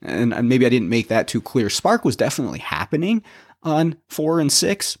happening, and maybe I didn't make that too clear. Spark was definitely happening on 4 and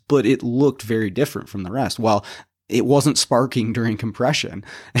 6, but it looked very different from the rest. Well, it wasn't sparking during compression.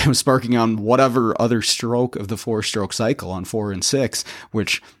 It was sparking on whatever other stroke of the 4-stroke cycle on 4 and 6,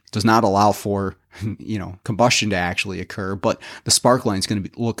 which does not allow for, combustion to actually occur, but the spark line is going to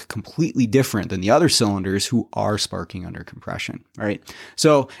look completely different than the other cylinders who are sparking under compression, right?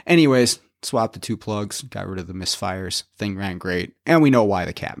 So anyways, swapped the 2 plugs, got rid of the misfires, thing ran great, and we know why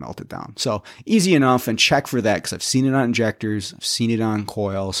the cat melted down. So easy enough, and check for that because I've seen it on injectors, I've seen it on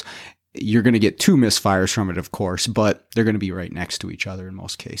coils. You're going to get 2 misfires from it, of course, but they're going to be right next to each other in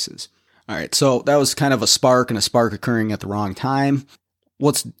most cases. All right, so that was kind of a spark occurring at the wrong time.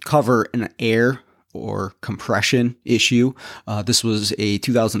 Let's cover an air or compression issue. This was a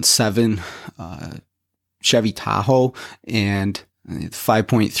 2007 Chevy Tahoe, and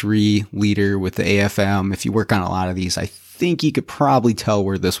 5.3 liter with the AFM. If you work on a lot of these, I think you could probably tell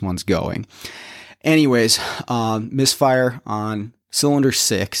where this one's going. Anyways, misfire on cylinder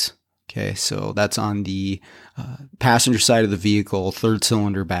 6. Okay, so that's on the passenger side of the vehicle, 3rd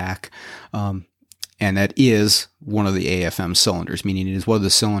cylinder back. And that is one of the AFM cylinders, meaning it is one of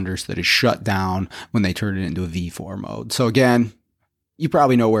the cylinders that is shut down when they turn it into a V4 mode. So again, you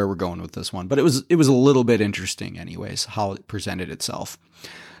probably know where we're going with this one, but it was a little bit interesting anyways, how it presented itself.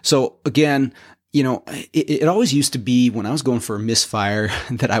 So again, it always used to be when I was going for a misfire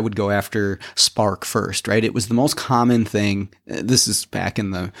that I would go after spark first, right? It was the most common thing. This is back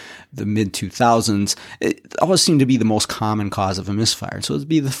in the mid 2000s. It always seemed to be the most common cause of a misfire. So it'd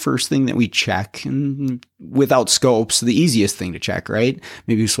be the first thing that we check, and without scopes, the easiest thing to check, right?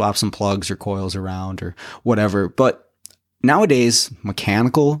 Maybe swap some plugs or coils around or whatever. But nowadays,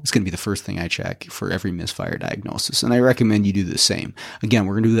 mechanical is going to be the first thing I check for every misfire diagnosis. And I recommend you do the same. Again,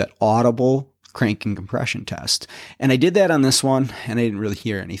 we're going to do that audible crank and compression test. And I did that on this one, and I didn't really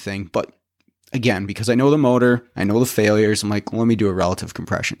hear anything. But again, because I know the motor, I know the failures, I'm like, let me do a relative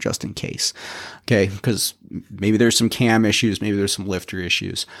compression just in case. Okay, because maybe there's some cam issues, maybe there's some lifter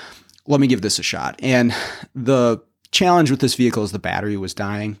issues. Let me give this a shot. And the challenge with this vehicle is the battery was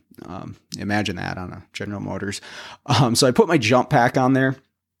dying. Imagine that on a General Motors. So I put my jump pack on there,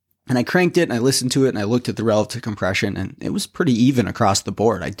 and I cranked it, and I listened to it, and I looked at the relative compression, and it was pretty even across the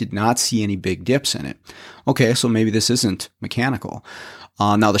board. I did not see any big dips in it. Okay, so maybe this isn't mechanical.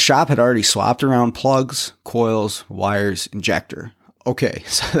 Now, the shop had already swapped around plugs, coils, wires, injector. Okay,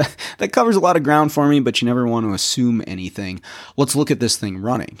 so that covers a lot of ground for me, but you never want to assume anything. Let's look at this thing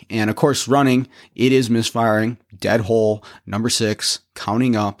running. And of course, running, it is misfiring, dead hole, number 6,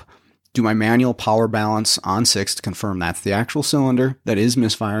 counting up. Do my manual power balance on 6 to confirm that's the actual cylinder that is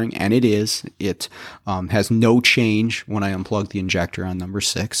misfiring, and it is. It has no change when I unplug the injector on number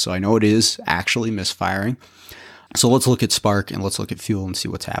 6, so I know it is actually misfiring. So let's look at spark and let's look at fuel and see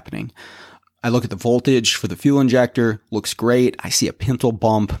what's happening. I look at the voltage for the fuel injector, looks great. I see a pintle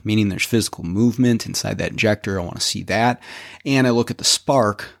bump, meaning there's physical movement inside that injector. I want to see that. And I look at the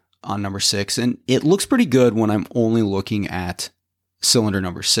spark on number 6, and it looks pretty good when I'm only looking at cylinder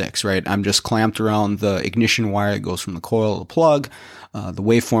number 6, right? I'm just clamped around the ignition wire that goes from the coil to the plug. The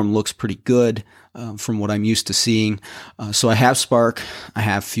waveform looks pretty good from what I'm used to seeing. So I have spark, I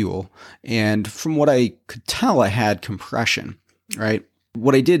have fuel, and from what I could tell, I had compression, right?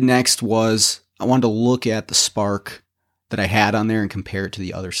 What I did next was I wanted to look at the spark that I had on there and compare it to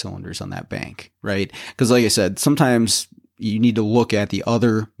the other cylinders on that bank, right? Because like I said, sometimes you need to look at the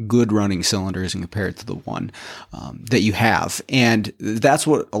other good running cylinders and compare it to the one that you have. And that's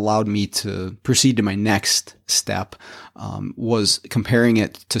what allowed me to proceed to my next step, was comparing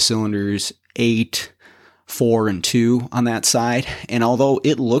it to cylinders 8, 4, and 2 on that side. And although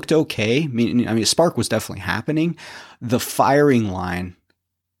it looked okay, I mean, a spark was definitely happening, the firing line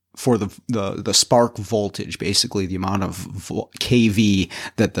for the spark voltage, basically the amount of kV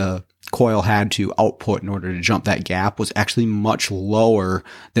that the coil had to output in order to jump that gap, was actually much lower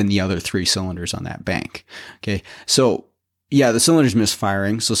than the other 3 cylinders on that bank. Okay. So yeah, the cylinder's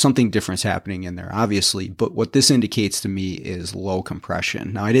misfiring. So something different's happening in there, obviously. But what this indicates to me is low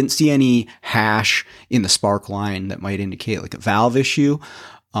compression. Now, I didn't see any hash in the spark line that might indicate like a valve issue.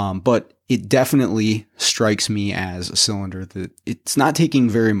 But it definitely strikes me as a cylinder that it's not taking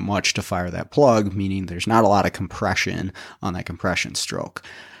very much to fire that plug, meaning there's not a lot of compression on that compression stroke.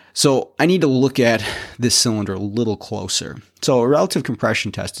 So I need to look at this cylinder a little closer. So a relative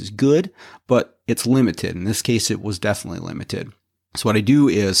compression test is good, but it's limited. In this case, it was definitely limited. So what I do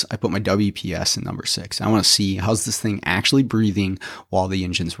is I put my WPS in number 6. I want to see how's this thing actually breathing while the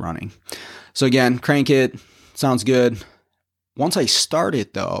engine's running. So again, crank it. Sounds good. Once I start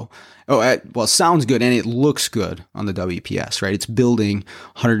it though, it sounds good and it looks good on the WPS, right? It's building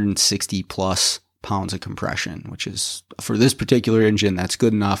 160 plus pounds of compression, which is, for this particular engine, that's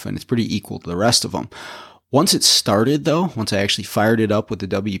good enough, and it's pretty equal to the rest of them. Once it started though, once I actually fired it up with the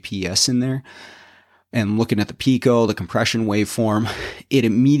WPS in there and looking at the Pico, the compression waveform, it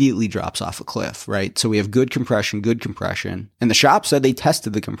immediately drops off a cliff, right? So we have good compression, and the shop said they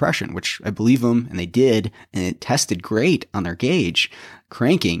tested the compression, which I believe them, and they did, and it tested great on their gauge,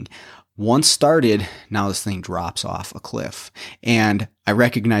 cranking. Once started, now this thing drops off a cliff. And I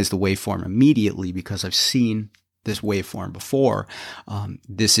recognize the waveform immediately because I've seen this waveform before.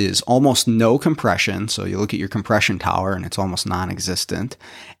 This is almost no compression. So you look at your compression tower and it's almost non-existent.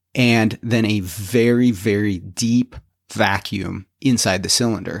 And then a very, very deep vacuum inside the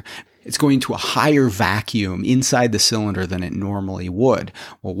cylinder. It's going to a higher vacuum inside the cylinder than it normally would.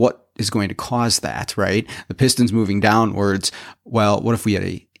 Well, what is going to cause that, right? The piston's moving downwards. Well, what if we had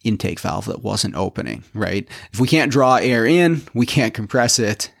a intake valve that wasn't opening, right? If we can't draw air in, we can't compress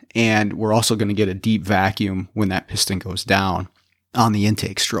it. And we're also going to get a deep vacuum when that piston goes down on the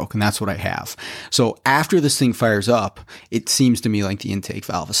intake stroke. And that's what I have. So after this thing fires up, it seems to me like the intake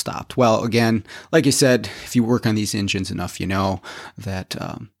valve has stopped. Well, again, like I said, if you work on these engines enough, you know that,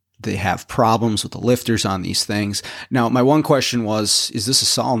 they have problems with the lifters on these things. Now, my one question was, is this a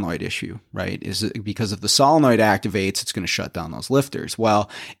solenoid issue, right? Is it because if the solenoid activates, it's going to shut down those lifters? Well,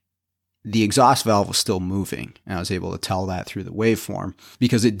 the exhaust valve was still moving. And I was able to tell that through the waveform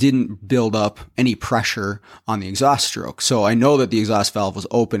because it didn't build up any pressure on the exhaust stroke. So I know that the exhaust valve was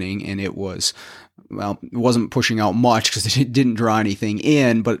opening and it wasn't pushing out much because it didn't draw anything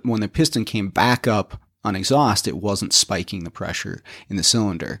in. But when the piston came back up on exhaust, it wasn't spiking the pressure in the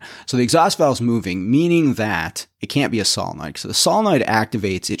cylinder. So the exhaust valve's moving, meaning that it can't be a solenoid. So the solenoid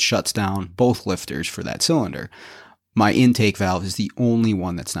activates, it shuts down both lifters for that cylinder. My intake valve is the only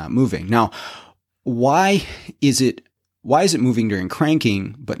one that's not moving. Now, why is it moving during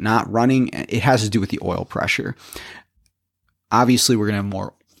cranking but not running? It has to do with the oil pressure. Obviously, we're going to have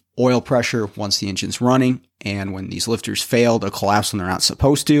more oil pressure once the engine's running, and when these lifters fail, they'll collapse when they're not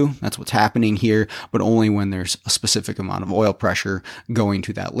supposed to. That's what's happening here, but only when there's a specific amount of oil pressure going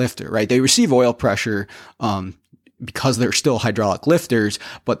to that lifter, right? They receive oil pressure because they're still hydraulic lifters,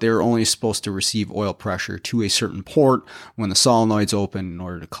 but they're only supposed to receive oil pressure to a certain port when the solenoid's open in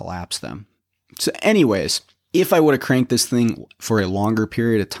order to collapse them. So anyways, if I would have cranked this thing for a longer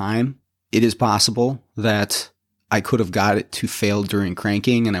period of time, it is possible that I could have got it to fail during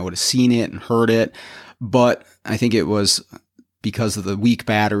cranking and I would have seen it and heard it. But I think it was because of the weak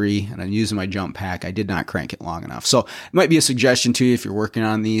battery and I'm using my jump pack, I did not crank it long enough. So it might be a suggestion to you if you're working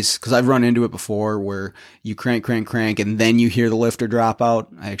on these, because I've run into it before where you crank, and then you hear the lifter drop out.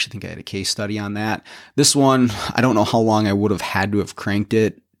 I actually think I had a case study on that. This one, I don't know how long I would have had to have cranked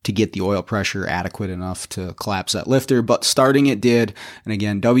it to get the oil pressure adequate enough to collapse that lifter, but starting it did. And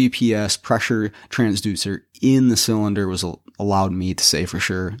again, WPS pressure transducer in the cylinder was allowed me to say for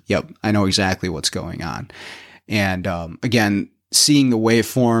sure, yep, I know exactly what's going on. And again, seeing the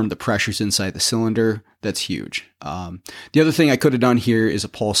waveform, the pressures inside the cylinder, that's huge. The other thing I could have done here is a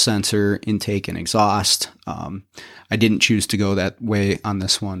pulse sensor, intake and exhaust. I didn't choose to go that way on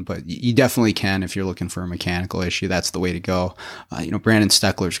this one, but you definitely can if you're looking for a mechanical issue. That's the way to go. Brandon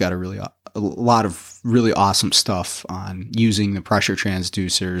Steckler's got a lot of really awesome stuff on using the pressure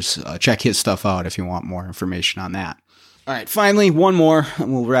transducers. Check his stuff out if you want more information on that. All right, finally, one more,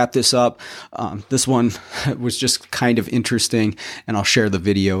 and we'll wrap this up. This one was just kind of interesting, and I'll share the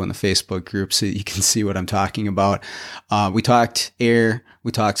video in the Facebook group so you can see what I'm talking about. We talked air,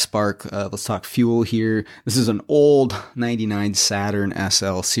 we talked spark, let's talk fuel here. This is an old 99 Saturn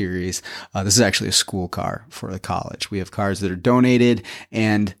SL series. This is actually a school car for the college. We have cars that are donated,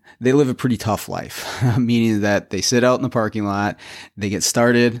 and they live a pretty tough life, meaning that they sit out in the parking lot, they get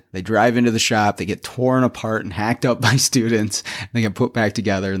started, they drive into the shop, they get torn apart and hacked up by students, they get put back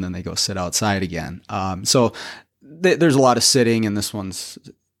together, and then they go sit outside again. So there's a lot of sitting, and this one's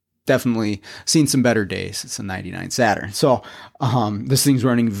definitely seen some better days. It's a 99 Saturn. So this thing's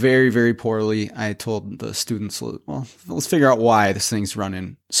running very, very poorly. I told the students, well, let's figure out why this thing's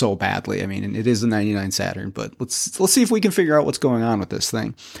running so badly. I mean, it is a 99 Saturn, but let's see if we can figure out what's going on with this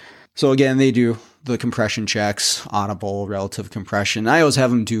thing. So again, they do the compression checks, audible, relative compression. I always have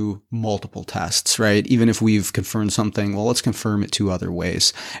them do multiple tests, right? Even if we've confirmed something, well, let's confirm it 2 other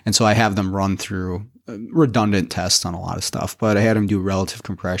ways. And so I have them run through redundant tests on a lot of stuff, but I had them do relative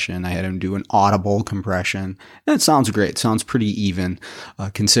compression. I had them do an audible compression. And it sounds great. It sounds pretty even,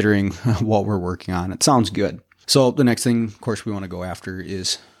 considering what we're working on. It sounds good. So the next thing, of course, we want to go after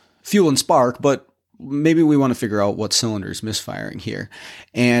is fuel and spark, but maybe we want to figure out what cylinder is misfiring here.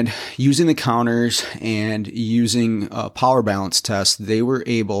 And using the counters and using a power balance test, they were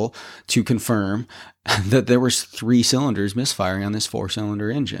able to confirm that there was 3 cylinders misfiring on this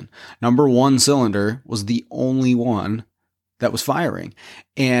 4-cylinder engine. Number 1 cylinder was the only one that was firing.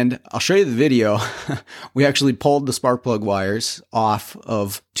 And I'll show you the video. We actually pulled the spark plug wires off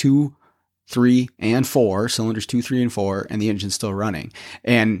of 2, 3, and 4, cylinders 2, 3, and 4, and the engine's still running.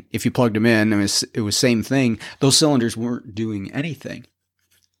 And if you plugged them in, it was same thing. Those cylinders weren't doing anything.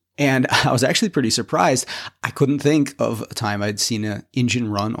 And I was actually pretty surprised. I couldn't think of a time I'd seen an engine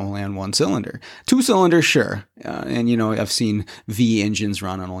run only on 1 cylinder. 2 cylinders, sure. And I've seen V engines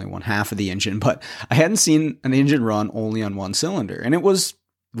run on only 1/2 of the engine, but I hadn't seen an engine run only on 1 cylinder. And it was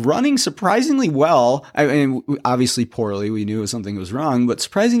running surprisingly well. I mean, obviously poorly. We knew something was wrong, but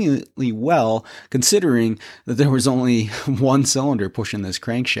surprisingly well, considering that there was only 1 cylinder pushing this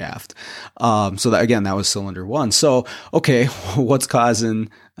crankshaft. So that, again, that was cylinder 1. So, okay, what's causing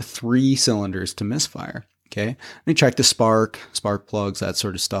 3 cylinders to misfire? Okay, let me check the spark plugs, that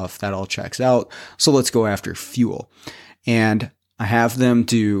sort of stuff. That all checks out. So let's go after fuel. And I have them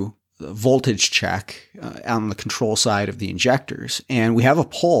do voltage check on the control side of the injectors. And we have a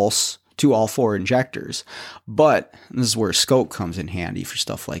pulse to all 4 injectors. But this is where a scope comes in handy for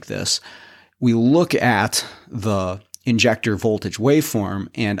stuff like this. We look at the injector voltage waveform,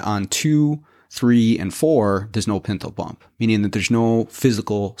 and on 2 3 and 4, there's no pintle bump, meaning that there's no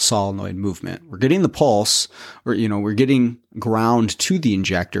physical solenoid movement. We're getting the pulse, or, we're getting ground to the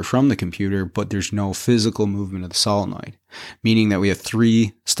injector from the computer, but there's no physical movement of the solenoid, meaning that we have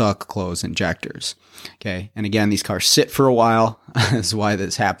 3 stuck closed injectors. Okay. And again, these cars sit for a while. That's why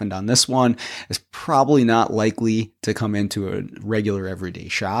this happened on this one. It's probably not likely to come into a regular everyday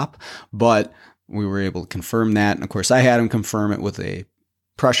shop, but we were able to confirm that. And of course, I had him confirm it with a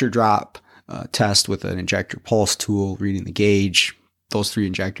pressure drop test with an injector pulse tool, reading the gauge. Those 3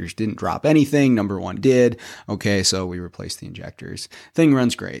 injectors didn't drop anything. Number 1 did. Okay, so we replaced the injectors. Thing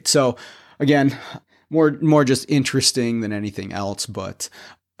runs great. So again, more just interesting than anything else, but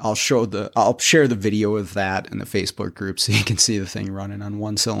I'll share the video of that in the Facebook group so you can see the thing running on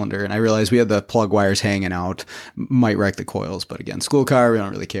 1 cylinder. And I realized we had the plug wires hanging out, might wreck the coils, but again, school car, we don't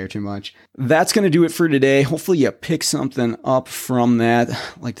really care too much. That's going to do it for today. Hopefully you pick something up from that.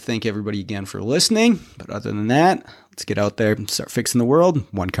 I'd like to thank everybody again for listening. But other than that, let's get out there and start fixing the world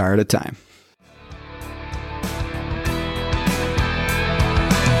 1 car at a time.